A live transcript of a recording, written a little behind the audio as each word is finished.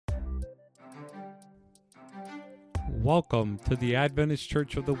Welcome to the Adventist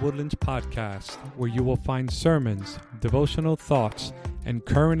Church of the Woodlands podcast, where you will find sermons, devotional thoughts, and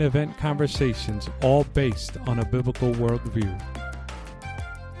current event conversations, all based on a biblical worldview.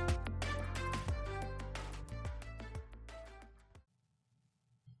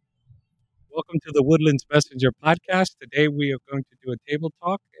 Welcome to the Woodlands Messenger podcast. Today we are going to do a table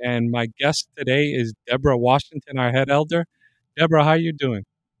talk, and my guest today is Deborah Washington, our head elder. Deborah, how are you doing?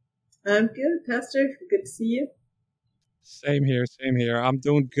 I'm good, Pastor. Good to see you. Same here. I'm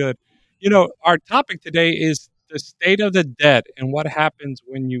doing good. You know, our topic today is the state of the dead and what happens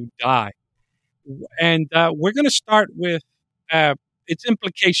when you die. And we're going to start with its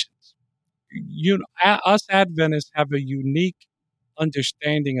implications. Us Adventists have a unique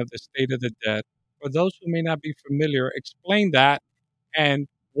understanding of the state of the dead. For those who may not be familiar, explain that and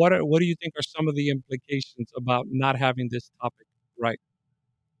what do you think are some of the implications about not having this topic right?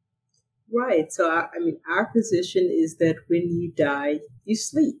 Right. So, our position is that when you die, you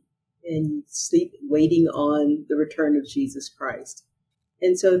sleep, and you sleep waiting on the return of Jesus Christ.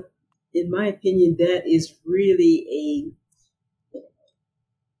 And so, in my opinion, that is really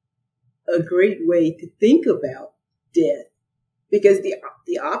a great way to think about death. Because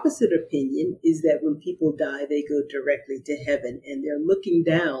the opposite opinion is that when people die, they go directly to heaven, and they're looking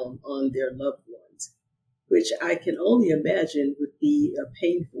down on their loved ones, which I can only imagine would be a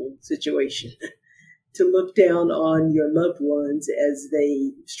painful situation to look down on your loved ones as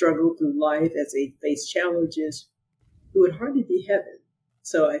they struggle through life, as they face challenges. It would hardly be heaven.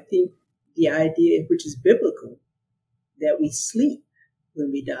 So I think the idea, which is biblical, that we sleep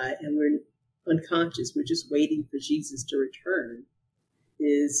when we die and we're unconscious, we're just waiting for Jesus to return,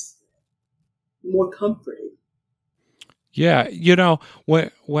 is more comforting. Yeah, you know,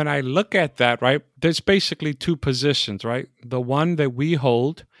 when I look at that, right, there's basically two positions, right? The one that we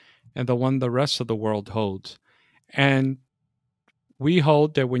hold and the one the rest of the world holds. And we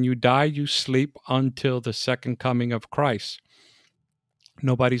hold that when you die, you sleep until the second coming of Christ.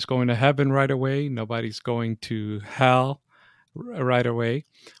 Nobody's going to heaven right away. Nobody's going to hell right away.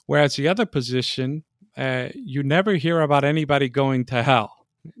 Whereas the other position, you never hear about anybody going to hell.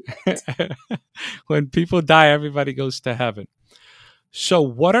 When people die, everybody goes to heaven. So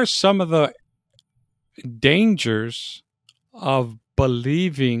what are some of the dangers of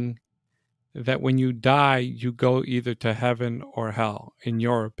believing that when you die, you go either to heaven or hell, in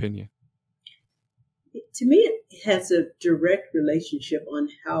your opinion? To me, it has a direct relationship on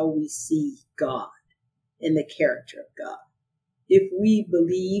how we see God and the character of God. If we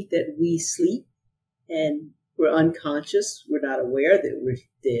believe that we sleep and we're unconscious, we're not aware that we're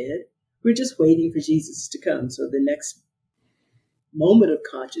dead, we're just waiting for Jesus to come. So the next moment of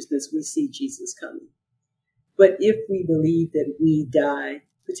consciousness, we see Jesus coming. But if we believe that we die,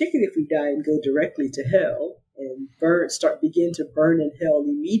 particularly if we die and go directly to hell and begin to burn in hell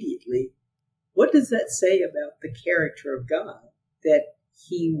immediately, what does that say about the character of God, that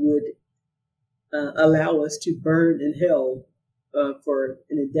he would allow us to burn in hell for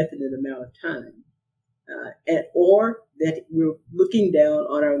an indefinite amount of time? Or that we're looking down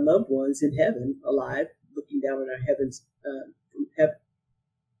on our loved ones in heaven, alive, looking down on our heavens from heaven.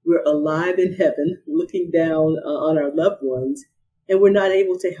 We're alive in heaven, looking down on our loved ones, and we're not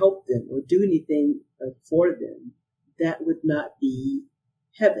able to help them or do anything for them. That would not be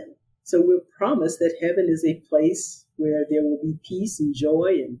heaven. So we're promised that heaven is a place where there will be peace and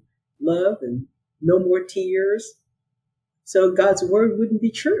joy and love and no more tears. So God's word wouldn't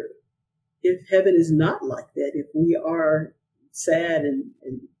be true if heaven is not like that, if we are sad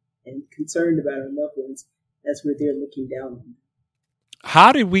and concerned about our loved ones as we're there looking down on them.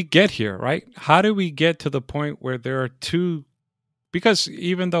 How did we get here, right? How did we get to the point where there are two? Because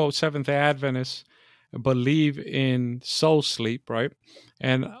even though Seventh-day Adventists believe in soul sleep, right,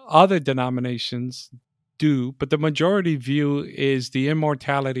 and other denominations do, but the majority view is the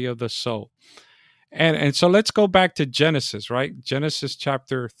immortality of the soul. And so let's go back to Genesis, right? Genesis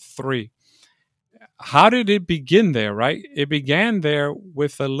chapter 3. How did it begin there, right? It began there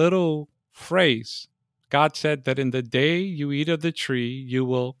with a little phrase. God said that in the day you eat of the tree, you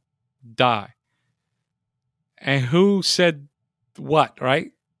will die. And who said what,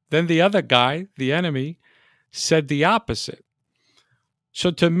 right? Then the other guy, the enemy, said the opposite.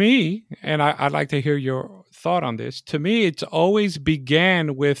 So to me, and I'd like to hear your thought on this, to me, it's always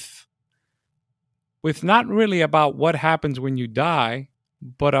began with not really about what happens when you die,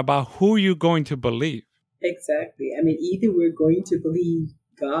 but about who you're going to believe. Exactly. I mean, either we're going to believe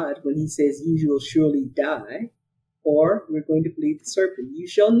God when he says, you will surely die, or we're going to believe the serpent, you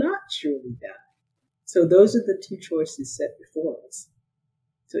shall not surely die. So those are the two choices set before us.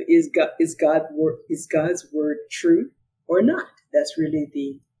 So is God's word true or not? That's really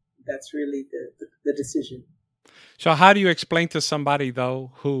the decision. So how do you explain to somebody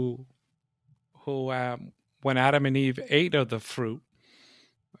though who when Adam and Eve ate of the fruit,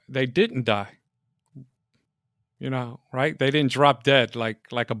 they didn't die? Right? They didn't drop dead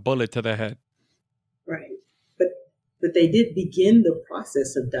like a bullet to the head. Right. But they did begin the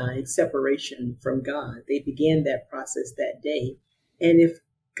process of dying, separation from God. They began that process that day. And if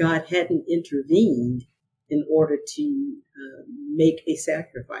God hadn't intervened in order to make a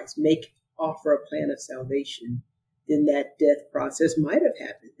sacrifice, offer a plan of salvation, then that death process might have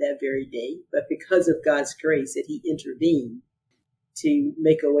happened that very day. But because of God's grace that he intervened to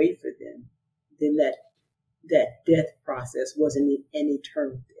make a way for them, then that death process wasn't an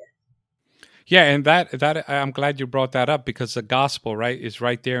eternal death. Yeah, and that I'm glad you brought that up, because the gospel, right, is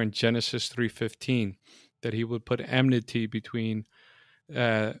right there in Genesis 3:15, that he would put enmity between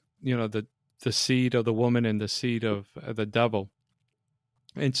the seed of the woman and the seed of the devil.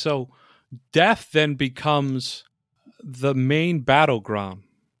 And so death then becomes the main battleground,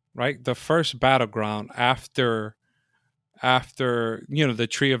 right? The first battleground after the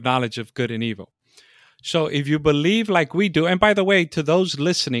tree of knowledge of good and evil. So if you believe like we do, and by the way, to those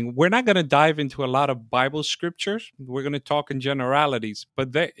listening, we're not going to dive into a lot of Bible scriptures. We're going to talk in generalities,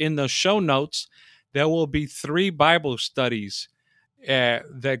 but in the show notes, there will be 3 Bible studies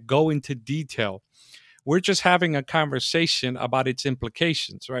that go into detail. We're just having a conversation about its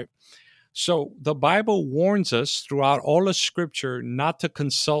implications, right? So the Bible warns us throughout all of scripture not to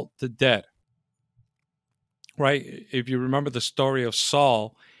consult the dead, right? If you remember the story of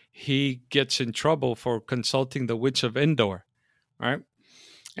Saul, he gets in trouble for consulting the witch of Endor, right?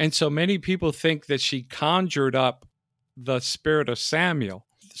 And so many people think that she conjured up the spirit of Samuel.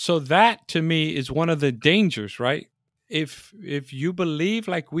 So that, to me, is one of the dangers, right? If you believe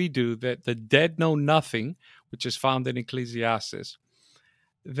like we do that the dead know nothing, which is found in Ecclesiastes,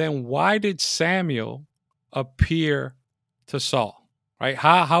 then why did Samuel appear to Saul, right?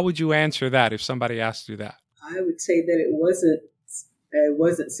 How would you answer that if somebody asked you that? I would say that it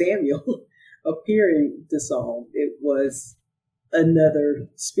wasn't Samuel appearing to Saul. It was another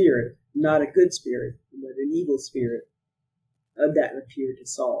spirit, not a good spirit, but an evil spirit that appeared to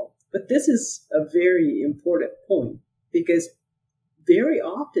Saul. But this is a very important point, because very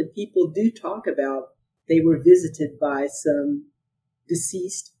often people do talk about they were visited by some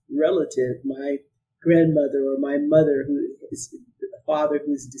deceased relative, my grandmother or my mother, who is a father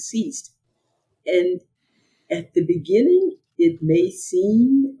who's deceased. And at the beginning, it may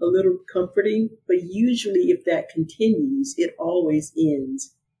seem a little comforting, but usually if that continues, it always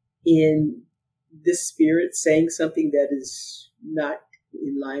ends in the spirit saying something that is not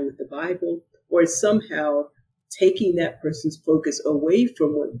in line with the Bible, or somehow taking that person's focus away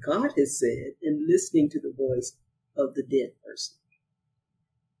from what God has said and listening to the voice of the dead person.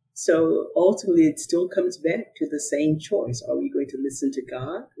 So ultimately, it still comes back to the same choice. Are we going to listen to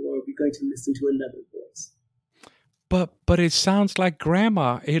God, or are we going to listen to another voice? But it sounds like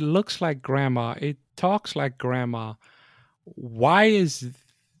grandma. It looks like grandma. It talks like grandma. Why is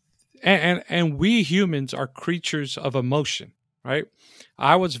and we humans are creatures of emotion, right?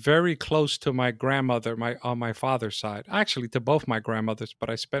 I was very close to my grandmother, on my father's side. Actually, to both my grandmothers, but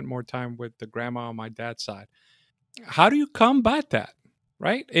I spent more time with the grandma on my dad's side. How do you combat that,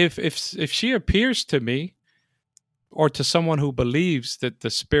 right? If she appears to me, or to someone who believes that the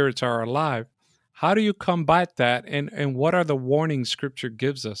spirits are alive, how do you combat that? And what are the warnings Scripture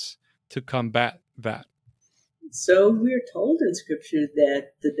gives us to combat that? So we're told in Scripture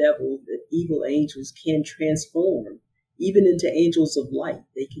that the devil, the evil angels, can transform even into angels of light.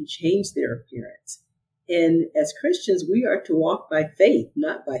 They can change their appearance. And as Christians, we are to walk by faith,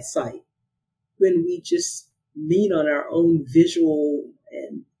 not by sight. When we just lean on our own visual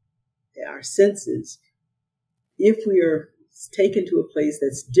and our senses, if we are taken to a place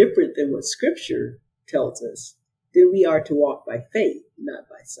that's different than what Scripture tells us, then we are to walk by faith, not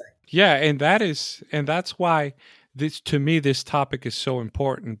by sight. Yeah, and that's why this topic is so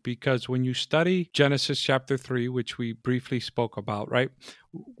important, because when you study Genesis chapter 3, which we briefly spoke about,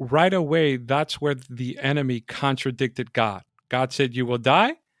 right away, that's where the enemy contradicted God. God said, "You will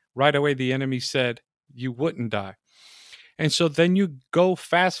die." Right away, the enemy said, "You wouldn't die." And so then you go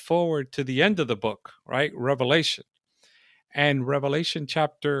fast forward to the end of the book, right? Revelation. And Revelation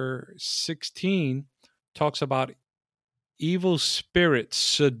chapter 16 talks about evil spirits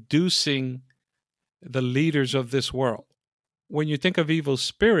seducing the leaders of this world. When you think of evil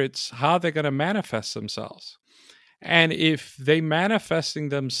spirits, how they're going to manifest themselves. And if they manifesting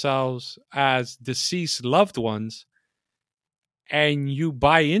themselves as deceased loved ones, and you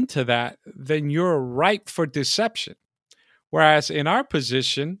buy into that, then you're ripe for deception. Whereas in our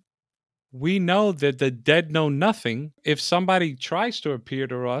position, we know that the dead know nothing. If somebody tries to appear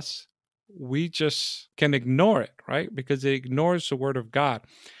to us, we just can ignore it, right? Because it ignores the word of God.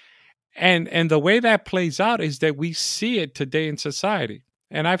 And the way that plays out is that we see it today in society.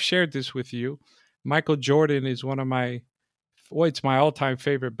 And I've shared this with you. Michael Jordan is it's my all-time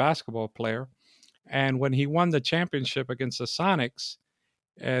favorite basketball player. And when he won the championship against the Sonics,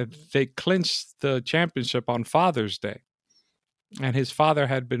 they clinched the championship on Father's Day. And his father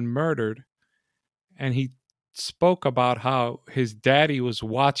had been murdered. And he spoke about how his daddy was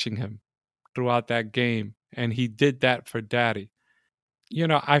watching him throughout that game. And he did that for daddy.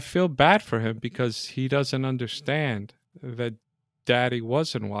 I feel bad for him because he doesn't understand that daddy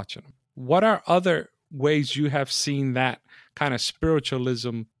wasn't watching him. What are other ways you have seen that kind of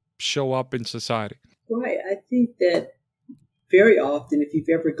spiritualism show up in society? Right. I think that very often, if you've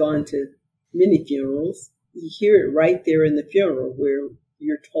ever gone to many funerals, you hear it right there in the funeral where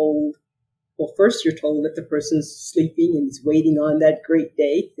you're told, well, first you're told that the person's sleeping and is waiting on that great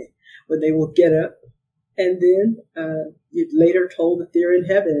day when they will get up. And then you're later told that they're in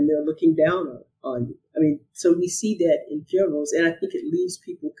heaven and they're looking down on you. I mean, so we see that in funerals, and I think it leaves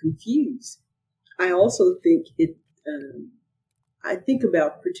people confused. I also think I think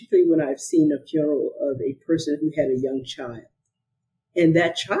about particularly when I've seen a funeral of a person who had a young child, and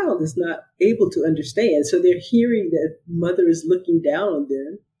that child is not able to understand. So they're hearing that mother is looking down on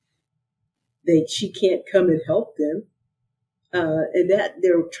them. She can't come and help them. And that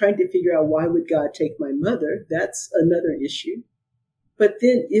they're trying to figure out, why would God take my mother? That's another issue. But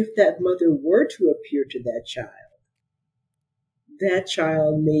then if that mother were to appear to that child the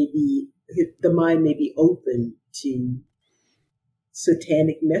mind may be open to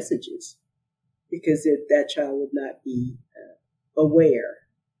satanic messages, because that child would not be aware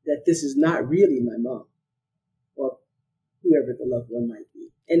that this is not really my mom or whoever the loved one might be.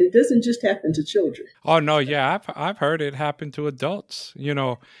 And it doesn't just happen to children. Oh, no, yeah. I've heard it happen to adults.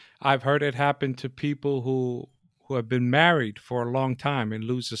 I've heard it happen to people who have been married for a long time and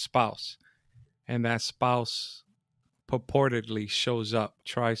lose a spouse. And that spouse purportedly shows up,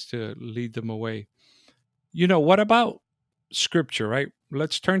 tries to lead them away. What about scripture, right?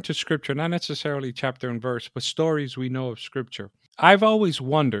 Let's turn to scripture, not necessarily chapter and verse, but stories we know of scripture. I've always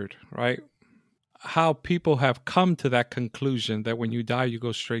wondered, right, how people have come to that conclusion that when you die, you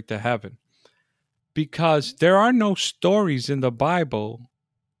go straight to heaven. Because there are no stories in the Bible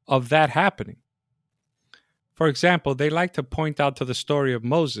of that happening. For example, they like to point out to the story of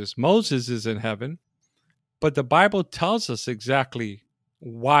Moses. Moses is in heaven, but the Bible tells us exactly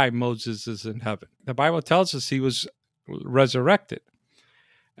why Moses is in heaven. The Bible tells us he was resurrected.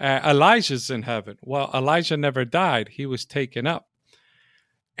 Elijah's in heaven. Well, Elijah never died. He was taken up.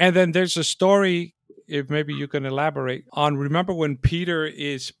 And then there's a story, if maybe you can elaborate on, remember when Peter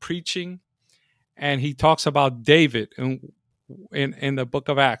is preaching and he talks about David in the book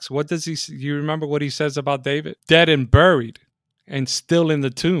of Acts. What does you remember what he says about David? Dead and buried and still in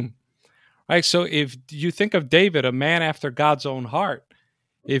the tomb. Right? So if you think of David, a man after God's own heart,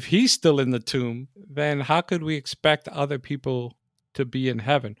 if he's still in the tomb, then how could we expect other people to be in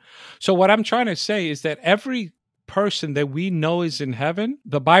heaven? So what I'm trying to say is that every person that we know is in heaven,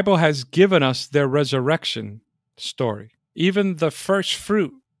 the Bible has given us their resurrection story. Even the first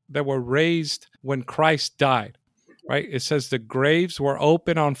fruit that were raised when Christ died, right? It says the graves were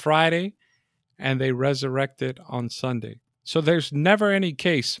open on Friday and they resurrected on Sunday. So there's never any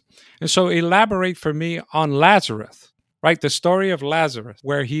case. And so elaborate for me on Lazarus, right? The story of Lazarus,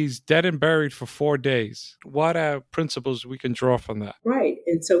 where he's dead and buried for 4 days. What principles we can draw from that? Right.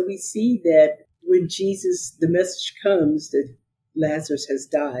 And so we see that when the message comes that Lazarus has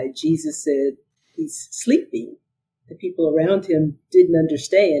died, Jesus said he's sleeping. The people around him didn't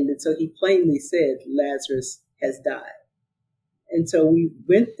understand. And so he plainly said, Lazarus has died. And so we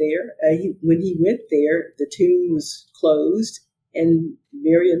went there. When he went there, the tomb was closed. And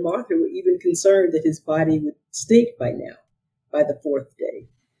Mary and Martha were even concerned that his body would stink by now, by the 4th day.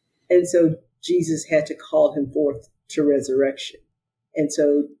 And so Jesus had to call him forth to resurrection. And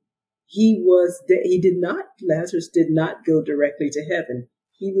so Lazarus did not go directly to heaven.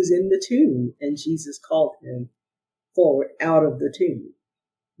 He was in the tomb, and Jesus called him forward out of the tomb,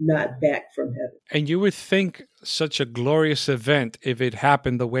 not back from heaven. And you would think such a glorious event, if it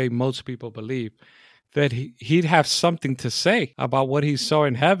happened the way most people believe, that he'd have something to say about what he saw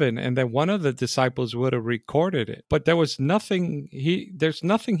in heaven, and that one of the disciples would have recorded it. But there's nothing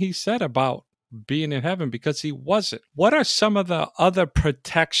he said about being in heaven because he wasn't. What are some of the other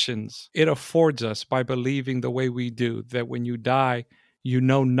protections it affords us by believing the way we do, that when you die, you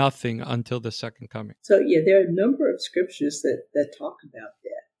know nothing until the second coming? So, yeah, there are a number of scriptures that talk about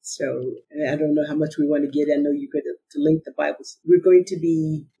that. So, I don't know how much we want to get. I know you're going to link the Bibles. We're going to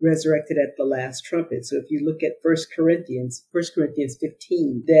be resurrected at the last trumpet. So if you look at 1 Corinthians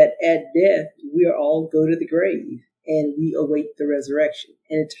 15, that at death, we all go to the grave and we await the resurrection.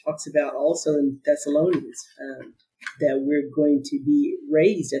 And it talks about also in Thessalonians that we're going to be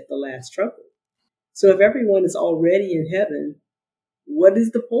raised at the last trumpet. So if everyone is already in heaven, what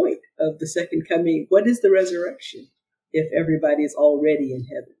is the point of the second coming? What is the resurrection if everybody is already in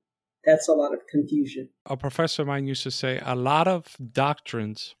heaven? That's a lot of confusion. A professor of mine used to say a lot of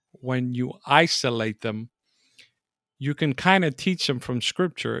doctrines, when you isolate them, you can kind of teach them from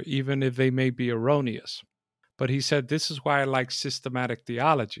scripture, even if they may be erroneous. But he said, this is why I like systematic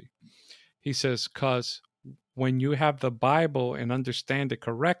theology. He says, because when you have the Bible and understand it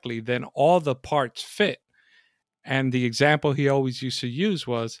correctly, then all the parts fit. And the example he always used to use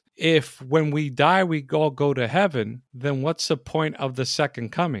was, if when we die, we all go to heaven, then what's the point of the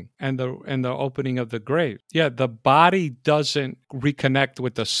second coming and the opening of the grave? Yeah, the body doesn't reconnect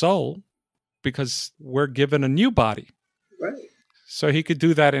with the soul because we're given a new body. Right. So he could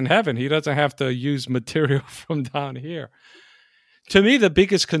do that in heaven. He doesn't have to use material from down here. To me, the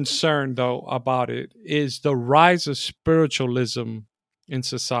biggest concern, though, about it is the rise of spiritualism in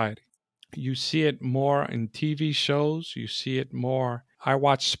society. You see it more in TV shows. You see it more. I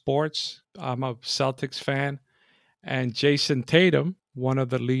watch sports. I'm a Celtics fan. And Jason Tatum, one of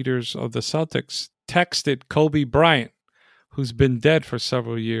the leaders of the Celtics, texted Kobe Bryant, who's been dead for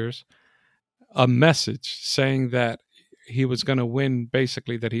several years, a message saying that he was going to win,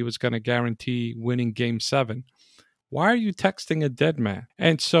 basically that he was going to guarantee winning Game 7. Why are you texting a dead man?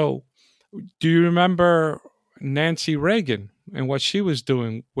 And so, do you remember Nancy Reagan and what she was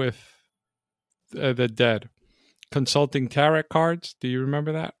doing with the dead, consulting tarot cards? Do you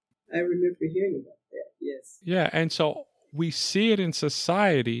remember that? I remember hearing about that, yes. Yeah, and so we see it in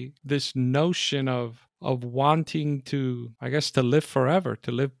society, this notion of wanting to, I guess, to live forever,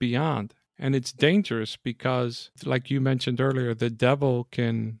 to live beyond. And it's dangerous because, like you mentioned earlier, the devil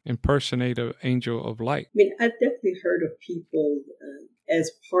can impersonate an angel of light. I mean, I've definitely heard of people as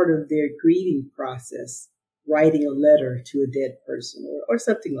part of their grieving process writing a letter to a dead person or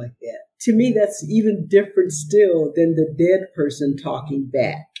something like that. To me, that's even different still than the dead person talking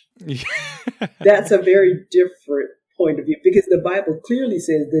back. That's a very different point of view because the Bible clearly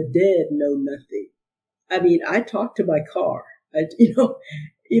says the dead know nothing. I mean, I talk to my car.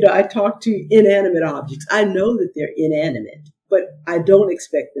 I talk to inanimate objects. I know that they're inanimate, but I don't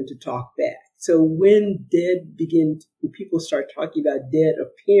expect them to talk back. So when people start talking about dead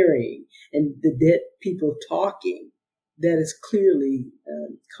appearing and the dead people talking, that is clearly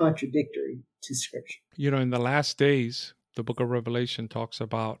contradictory to Scripture. In the last days, the book of Revelation talks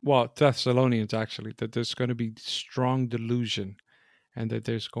about, Thessalonians actually, that there's going to be strong delusion and that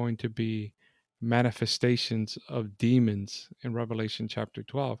there's going to be manifestations of demons in Revelation chapter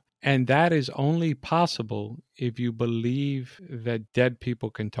 12. And that is only possible if you believe that dead people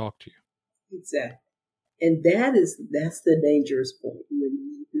can talk to you. Exactly. And that's the dangerous point. When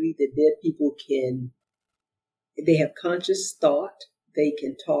you believe that dead people they have conscious thought, they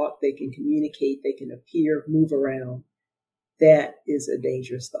can talk, they can communicate, they can appear, move around. That is a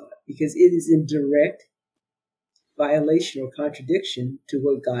dangerous thought because it is in direct violation or contradiction to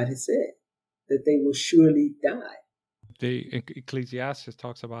what God has said, that they will surely die. Ecclesiastes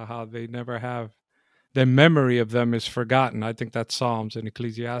talks about how they never have, the memory of them is forgotten. I think that's Psalms, and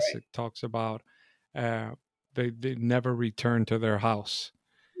Ecclesiastes talks about they never return to their house.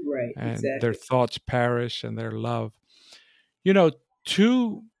 Right, and exactly. Their thoughts perish and their love. There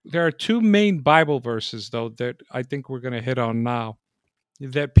are two main Bible verses, though, that I think we're going to hit on now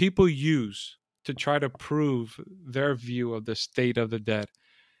that people use to try to prove their view of the state of the dead.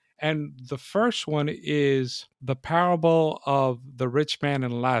 And the first one is the parable of the rich man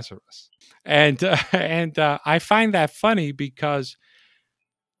and Lazarus. And I find that funny because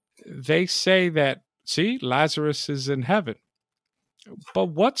they say that, see, Lazarus is in heaven. But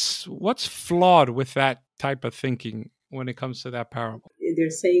what's flawed with that type of thinking when it comes to that parable?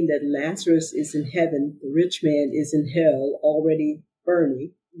 They're saying that Lazarus is in heaven, the rich man is in hell, already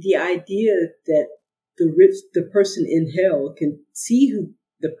burning. The idea that the person in hell can see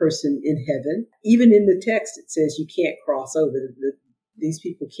the person in heaven, even in the text it says you can't cross over. these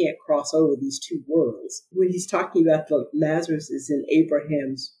people can't cross over these two worlds. When he's talking about Lazarus is in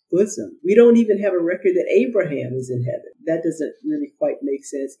Abraham's bosom, we don't even have a record that Abraham is in heaven. That doesn't really quite make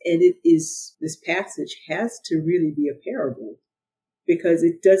sense. And this passage has to really be a parable, because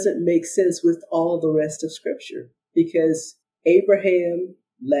it doesn't make sense with all the rest of Scripture. Because Abraham,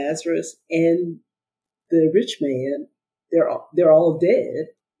 Lazarus, and the rich man, they're all dead.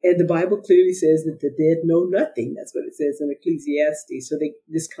 And the Bible clearly says that the dead know nothing. That's what it says in Ecclesiastes. So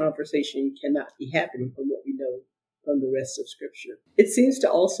this conversation cannot be happening from what we know from the rest of Scripture. It seems to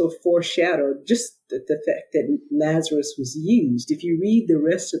also foreshadow just the fact that Lazarus was used. If you read the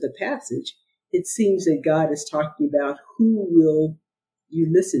rest of the passage, it seems that God is talking about who will you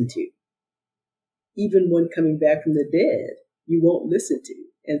listen to. Even one coming back from the dead, you won't listen to.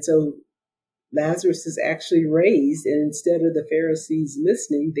 And so Lazarus is actually raised, and instead of the Pharisees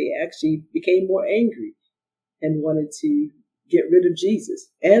listening, they actually became more angry and wanted to get rid of Jesus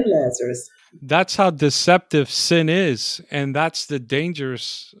and Lazarus. That's how deceptive sin is, and that's the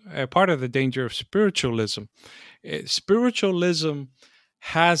dangerous part of the danger of spiritualism. Spiritualism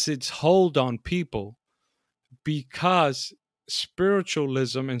has its hold on people because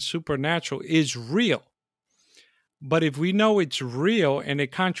spiritualism and supernatural is real. But if we know it's real and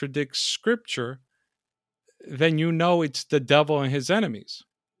it contradicts Scripture, then you know it's the devil and his enemies.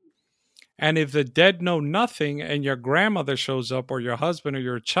 And if the dead know nothing and your grandmother shows up, or your husband, or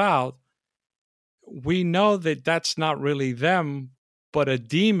your child, we know that that's not really them, but a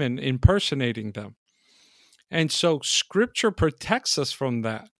demon impersonating them. And so Scripture protects us from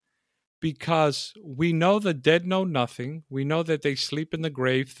that, because we know the dead know nothing. We know that they sleep in the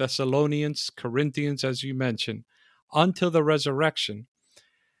grave, Thessalonians, Corinthians, as you mentioned, until the resurrection.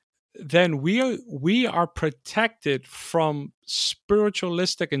 Then we are protected from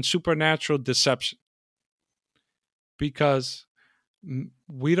spiritualistic and supernatural deception, because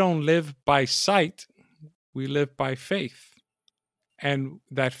we don't live by sight, we live by faith. And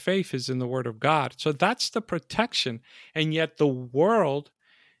that faith is in the Word of God. So that's the protection. And yet the world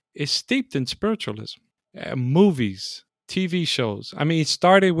is steeped in spiritualism. Movies, TV shows. I mean, it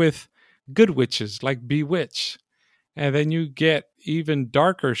started with good witches like Bewitched. And then you get even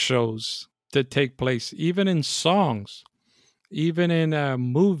darker shows that take place, even in songs, even in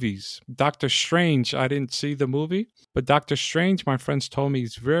movies. Doctor Strange, I didn't see the movie, but Doctor Strange, my friends told me,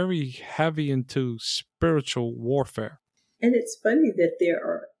 is very heavy into spiritual warfare. And it's funny that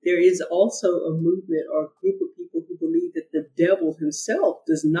there is also a movement or a group of people who believe that the devil himself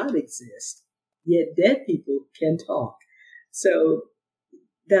does not exist, yet dead people can talk. So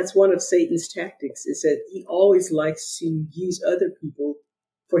that's one of Satan's tactics, is that he always likes to use other people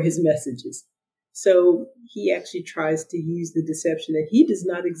for his messages. So he actually tries to use the deception that he does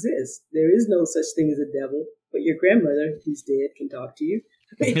not exist. There is no such thing as a devil, but your grandmother, who's dead, can talk to you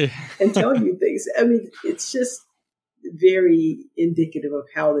and tell you things. I mean, it's just very indicative of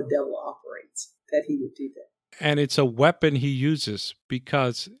how the devil operates, that he would do that. And it's a weapon he uses,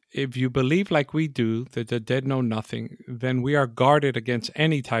 because if you believe like we do that the dead know nothing, then we are guarded against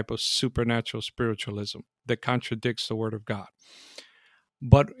any type of supernatural spiritualism that contradicts the Word of God.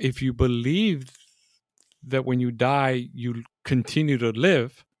 But if you believe that when you die, you continue to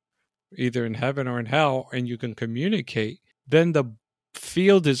live, either in heaven or in hell, and you can communicate, then the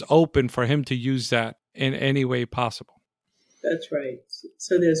field is open for him to use that in any way possible. That's right.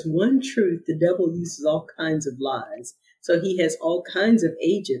 So there's one truth. The devil uses all kinds of lies. So he has all kinds of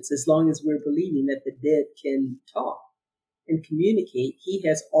agents, as long as we're believing that the dead can talk and communicate. He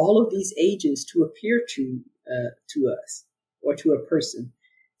has all of these agents to appear to us or to a person.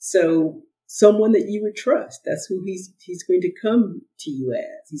 So someone that you would trust, that's who he's going to come to you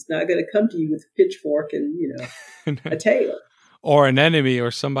as. He's not going to come to you with a pitchfork and, a tail. Or an enemy, or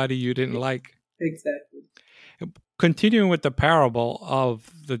somebody you didn't like. Exactly. Continuing with the parable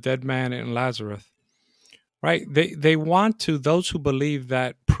of the dead man and Lazarus, right? They want to, those who believe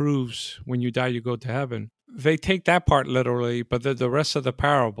that proves when you die you go to heaven, they take that part literally, but the rest of the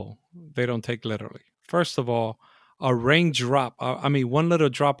parable, they don't take literally. First of all, a raindrop, one little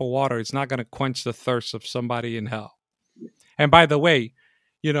drop of water is not going to quench the thirst of somebody in hell. And by the way,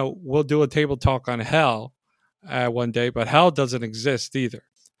 we'll do a table talk on hell one day, but hell doesn't exist either.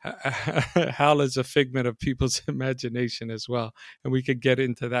 Hell is a figment of people's imagination as well, and we could get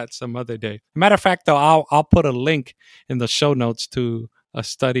into that some other day. Matter of fact, though, I'll put a link in the show notes to a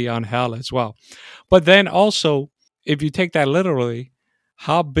study on hell as well. But then also, if you take that literally,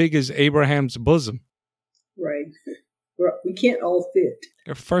 how big is Abraham's bosom? Right. We can't all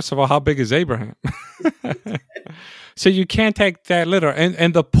fit. First of all, how big is Abraham? So you can't take that literal.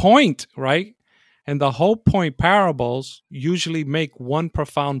 And the point, right? And the whole point, parables usually make one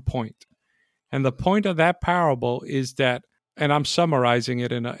profound point. And the point of that parable is that, and I'm summarizing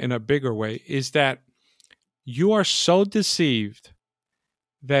it in a bigger way, is that you are so deceived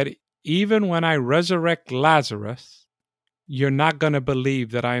that even when I resurrect Lazarus, you're not going to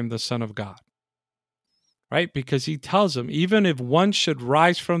believe that I am the Son of God. Right? Because he tells them, even if one should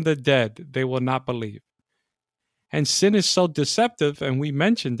rise from the dead, they will not believe. And sin is so deceptive, and we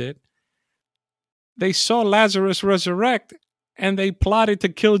mentioned it. They saw Lazarus resurrect, and they plotted to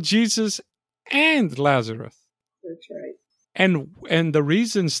kill Jesus and Lazarus. That's right. And the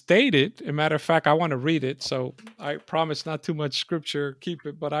reason stated, a matter of fact, I want to read it. So I promise not too much scripture, keep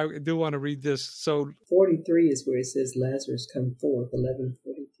it, but I do want to read this. So 43 is where it says Lazarus come forth,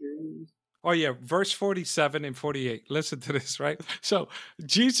 11:43. Oh, yeah, verse 47 and 48. Listen to this, right? So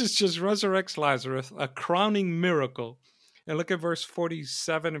Jesus just resurrects Lazarus, a crowning miracle. And look at verse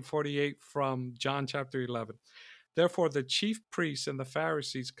 47 and 48 from John chapter 11. Therefore, the chief priests and the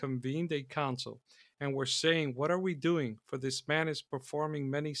Pharisees convened a council and were saying, what are we doing? For this man is performing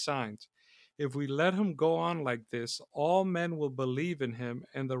many signs. If we let him go on like this, all men will believe in him,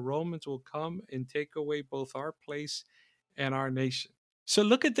 and the Romans will come and take away both our place and our nation. So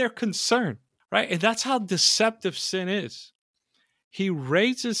look at their concern, right? And that's how deceptive sin is. He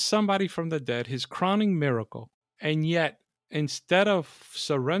raises somebody from the dead, his crowning miracle, and yet instead of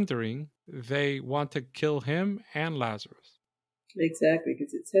surrendering, they want to kill him and Lazarus. Exactly,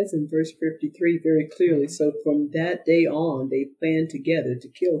 because it says in verse 53 very clearly, so from that day on, they planned together to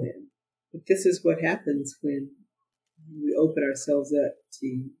kill him. But this is what happens when we open ourselves up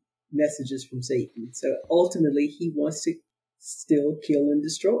to messages from Satan. So ultimately, he wants to still kill and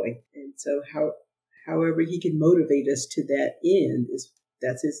destroy. And so however he can motivate us to that end,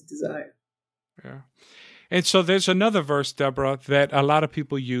 that's his desire. Yeah. And so there's another verse, Deborah, that a lot of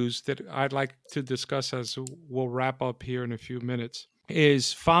people use that I'd like to discuss as we'll wrap up here in a few minutes,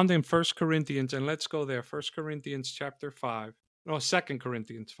 is found in 1 Corinthians, and let's go there, 1 Corinthians chapter 5. No, 2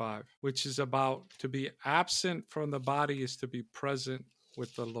 Corinthians 5, which is about to be absent from the body is to be present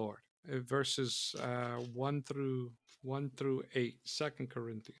with the Lord. Verses 1 through 8, 2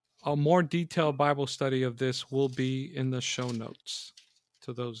 Corinthians. A more detailed Bible study of this will be in the show notes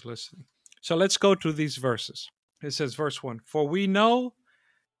to those listening. So let's go to these verses. It says, verse 1, for we know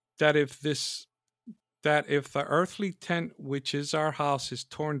that if the earthly tent which is our house is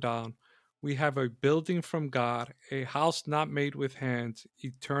torn down, we have a building from God, a house not made with hands,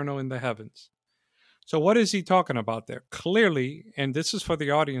 eternal in the heavens. So what is he talking about there? Clearly, and this is for the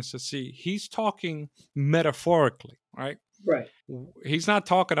audience to see, he's talking metaphorically, right? Right. He's not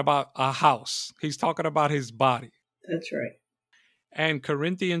talking about a house. He's talking about his body. That's right. And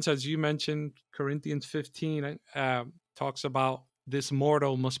Corinthians, as you mentioned, Corinthians 15 talks about this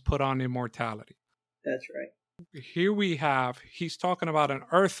mortal must put on immortality. That's right. Here he's talking about an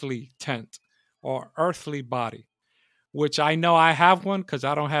earthly tent or earthly body, which I know I have one because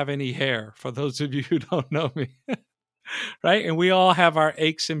I don't have any hair, for those of you who don't know me, right? And we all have our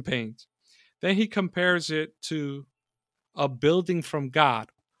aches and pains. Then he compares it to a building from God.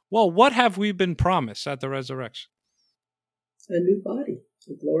 Well, what have we been promised at the resurrection? A new body,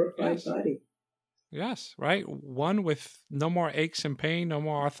 a glorified body. Yes, right. One with no more aches and pain, no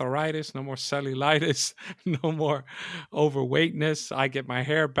more arthritis, no more cellulitis, no more overweightness. I get my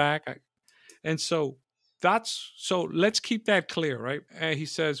hair back. And so let's keep that clear, right? And he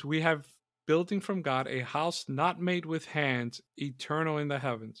says, we have building from God, a house not made with hands, eternal in the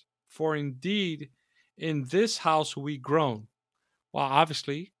heavens. For indeed, in this house we groan. Well,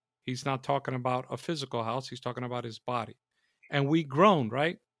 obviously, he's not talking about a physical house. He's talking about his body. And we groan,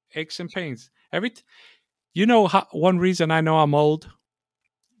 right? Aches and pains. One reason I know I'm old.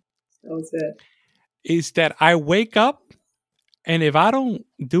 How's that? Is that I wake up, and if I don't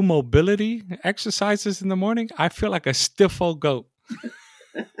do mobility exercises in the morning, I feel like a stiff old goat.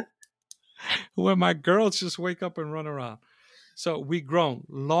 When my girls just wake up and run around. So we groan,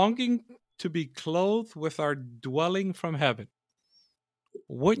 longing to be clothed with our dwelling from heaven.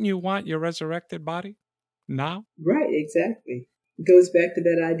 Wouldn't you want your resurrected body now? Right, exactly. It goes back to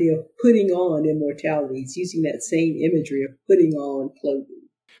that idea of putting on immortality. He's using that same imagery of putting on clothing.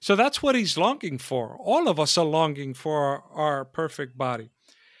 So that's what he's longing for. All of us are longing for our perfect body.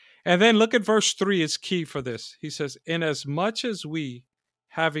 And then look at verse 3. It's key for this. He says, inasmuch as we,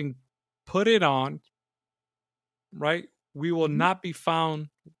 having put it on, right, we will not be found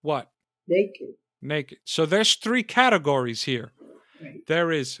what? Naked. So there's 3 categories here. Right.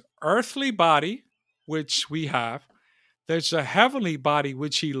 There is earthly body, which we have. There's a heavenly body,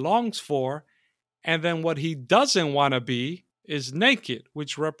 which he longs for. And then what he doesn't want to be is naked,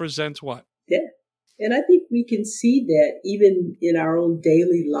 which represents what? Death. And I think we can see that even in our own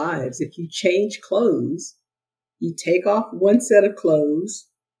daily lives. If you change clothes, you take off one set of clothes,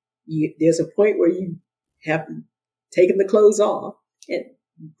 there's a point where you have taken the clothes off and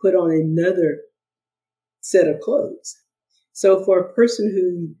put on another set of clothes. So for a person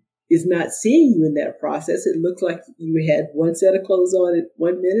who is not seeing you in that process, it looks like you had one set of clothes on at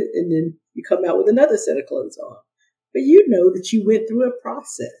 1 minute and then you come out with another set of clothes on. But you know that you went through a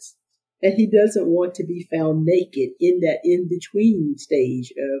process. And he doesn't want to be found naked in that in-between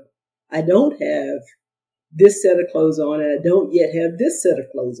stage of, I don't have this set of clothes on and I don't yet have this set of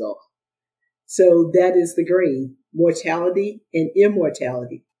clothes on. So that is the grain, mortality and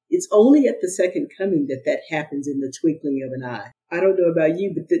immortality. It's only at the second coming that happens in the twinkling of an eye. I don't know about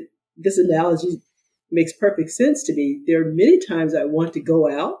you, but this analogy makes perfect sense to me. There are many times I want to go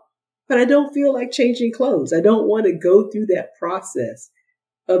out, but I don't feel like changing clothes. I don't want to go through that process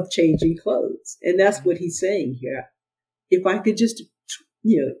of changing clothes. And that's what he's saying here. If I could just,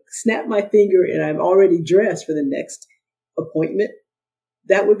 snap my finger and I'm already dressed for the next appointment,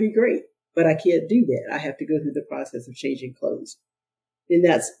 that would be great. But I can't do that. I have to go through the process of changing clothes. And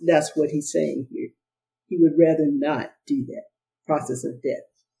that's what he's saying here. He would rather not do that process of death.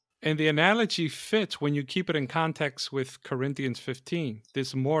 And the analogy fits when you keep it in context with Corinthians 15.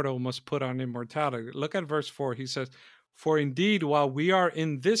 This mortal must put on immortality. Look at verse 4. He says, for indeed, while we are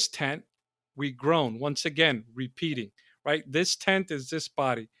in this tent, we groan. Once again, repeating, right? This tent is this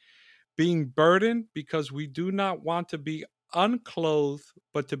body, being burdened because we do not want to be unclothed,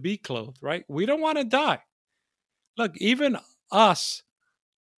 but to be clothed, right? We don't want to die. Look, even us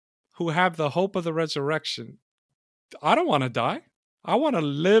who have the hope of the resurrection, I don't want to die. I want to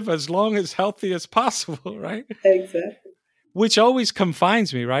live as long as healthy as possible, right? Exactly. Which always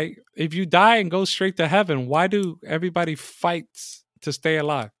confines me, right? If you die and go straight to heaven, why do everybody fight to stay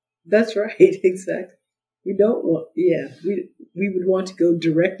alive? That's right. Exactly. We don't want, we would want to go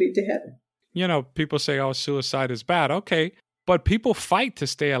directly to heaven. People say, oh, suicide is bad. Okay. But people fight to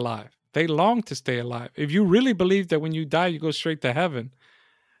stay alive. They long to stay alive. If you really believe that when you die, you go straight to heaven,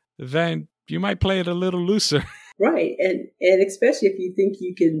 then you might play it a little looser. Right. And especially if you think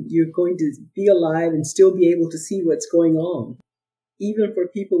you're going to be alive and still be able to see what's going on. Even for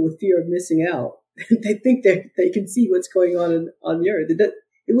people with fear of missing out, they think they can see what's going on the earth.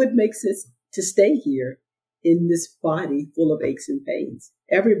 It wouldn't make sense to stay here in this body full of aches and pains.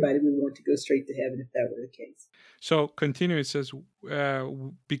 Everybody would want to go straight to heaven if that were the case. So continue, it says,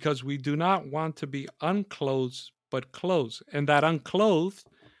 because we do not want to be unclothed, but clothed. And that unclothed,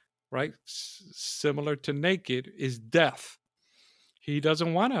 right, similar to naked, is death. He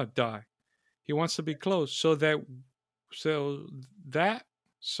doesn't want to die. He wants to be clothed so that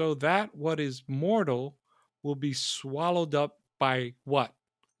what is mortal will be swallowed up by what?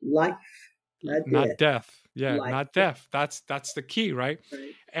 Life. Not death. Yeah, life. Not death. That's the key, right?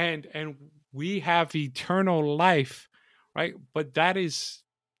 And we have eternal life, right? But that is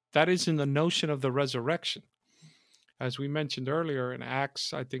in the notion of the resurrection. As we mentioned earlier in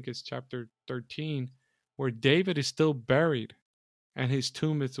Acts, I think it's chapter 13, where David is still buried and his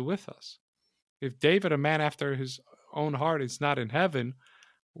tomb is with us. If David, a man after his own heart, is not in heaven,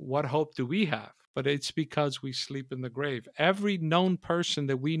 what hope do we have? But it's because we sleep in the grave. Every known person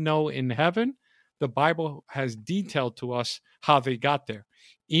that we know in heaven, the Bible has detailed to us how they got there.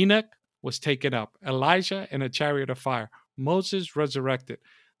 Enoch was taken up. Elijah in a chariot of fire. Moses resurrected.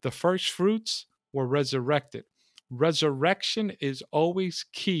 The first fruits were resurrected. Resurrection is always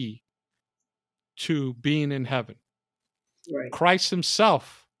key to being in heaven. Right. Christ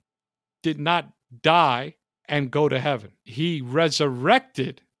himself did not die and go to heaven. He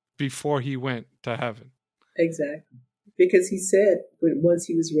resurrected before he went to heaven. Exactly. Because he said, once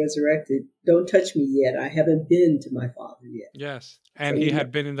he was resurrected, don't touch me yet. I haven't been to my Father yet. Yes. And so he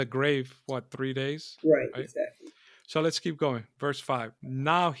had been in the grave, 3 days? Right, exactly. So let's keep going. Verse 5.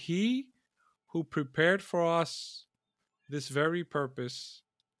 Now he who prepared for us this very purpose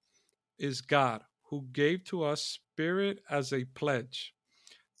is God, who gave to us Spirit as a pledge.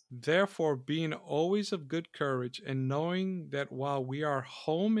 Therefore, being always of good courage and knowing that while we are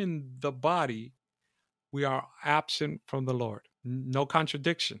home in the body, we are absent from the Lord. No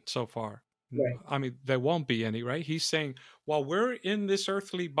contradiction so far. Right. I mean, there won't be any, right? He's saying, while we're in this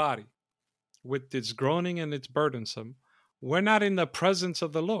earthly body with its groaning and its burdensome, we're not in the presence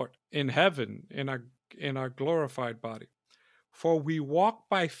of the Lord in heaven, in our glorified body. For we walk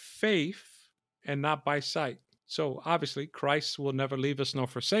by faith and not by sight. So obviously, Christ will never leave us nor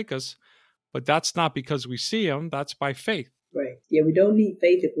forsake us, but that's not because we see him. That's by faith. Right. Yeah, we don't need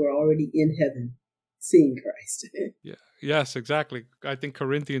faith if we're already in heaven seeing Christ. Yeah. Yes, exactly. I think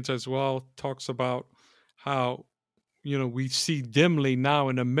Corinthians as well talks about how, we see dimly now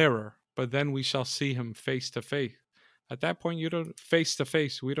in a mirror, but then we shall see him face to face. At that point, you don't face to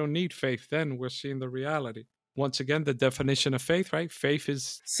face. We don't need faith. Then we're seeing the reality. Once again, the definition of faith, right? Faith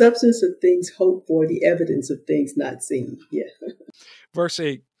is substance of things hoped for, the evidence of things not seen. Yeah. Verse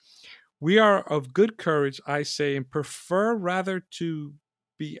 8. We are of good courage, I say, and prefer rather to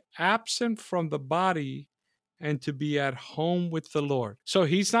be absent from the body and to be at home with the Lord. So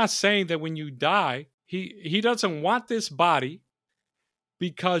he's not saying that when you die, he doesn't want this body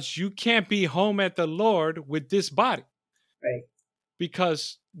because you can't be home at the Lord with this body. Right.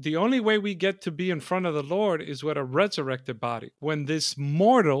 Because the only way we get to be in front of the Lord is with a resurrected body. When this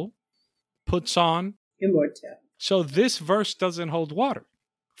mortal puts on immortality. So this verse doesn't hold water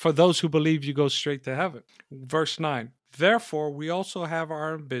for those who believe you go straight to heaven. Verse 9. Therefore, we also have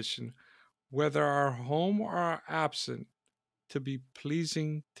our ambition, whether our home or absent, to be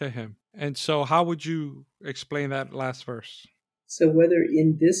pleasing to him. And so how would you explain that last verse? So whether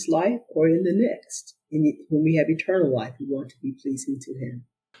in this life or in the next, when we have eternal life, we want to be pleasing to him.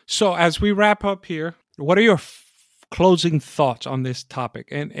 So as we wrap up here, what are your closing thoughts on this topic?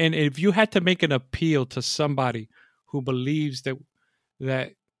 And if you had to make an appeal to somebody who believes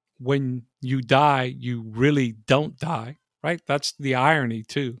that when you die, you really don't die, right? That's the irony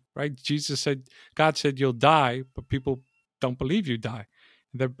too, right? God said you'll die, but people don't believe you die.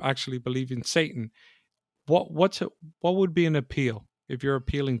 They actually believe in Satan. What would be an appeal if you're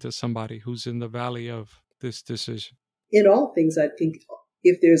appealing to somebody who's in the valley of this decision? In all things, I think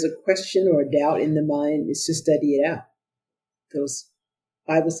if there's a question or a doubt in the mind, it's to study it out. Those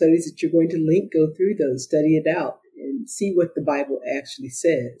Bible studies that you're going to link, go through those, study it out, and see what the Bible actually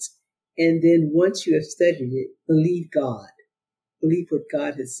says. And then once you have studied it, believe God. Believe what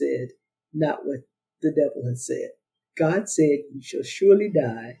God has said, not what the devil has said. God said, you shall surely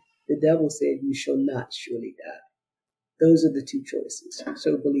die. The devil said, you shall not surely die. Those are the two choices.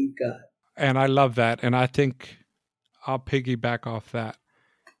 So believe God. And I love that. And I think I'll piggyback off that.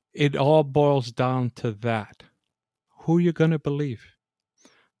 It all boils down to that. Who you're going to believe.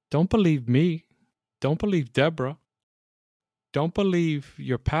 Don't believe me. Don't believe Deborah. Don't believe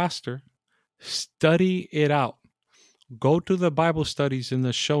your pastor. Study it out. Go to the Bible studies in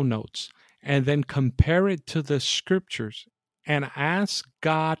the show notes and then compare it to the scriptures and ask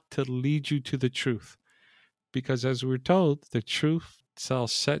God to lead you to the truth. Because as we're told, the truth shall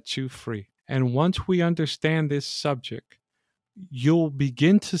set you free. And once we understand this subject, you'll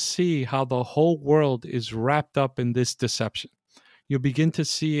begin to see how the whole world is wrapped up in this deception. You'll begin to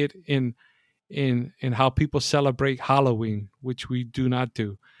see it in how people celebrate Halloween, which we do not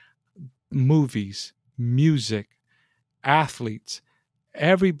do. Movies, music, athletes,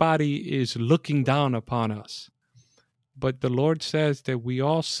 everybody is looking down upon us. But the Lord says that we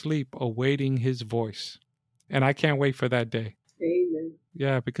all sleep awaiting his voice. And I can't wait for that day. Amen.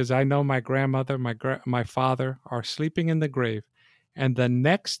 Yeah, because I know my grandmother, my father are sleeping in the grave. And the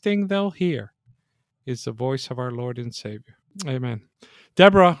next thing they'll hear is the voice of our Lord and Savior. Amen.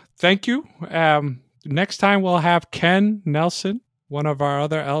 Deborah, thank you. Next time we'll have Ken Nelson, one of our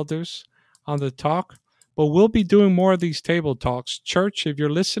other elders, on the talk. But we'll be doing more of these table talks. Church, if you're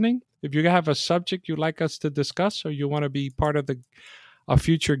listening, if you have a subject you'd like us to discuss or you want to be part of a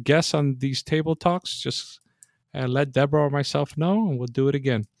future guest on these table talks, just let Deborah or myself know, and we'll do it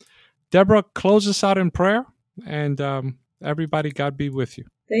again. Deborah, close us out in prayer, and everybody, God be with you.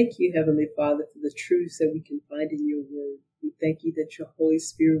 Thank you, Heavenly Father, for the truths that we can find in your word. We thank you that your Holy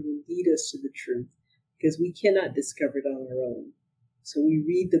Spirit will lead us to the truth, because we cannot discover it on our own. So we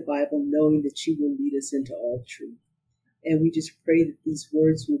read the Bible knowing that you will lead us into all truth. And we just pray that these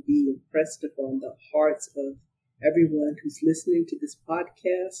words will be impressed upon the hearts of everyone who's listening to this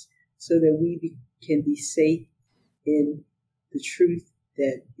podcast so that we can be safe in the truth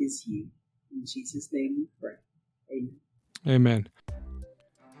that is you. In Jesus' name we pray. Amen. Amen.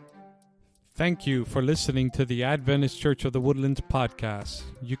 Thank you for listening to the Adventist Church of the Woodlands podcast.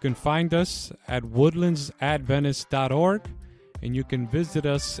 You can find us at woodlandsadventist.org. And you can visit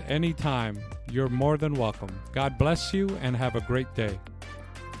us anytime. You're more than welcome. God bless you and have a great day.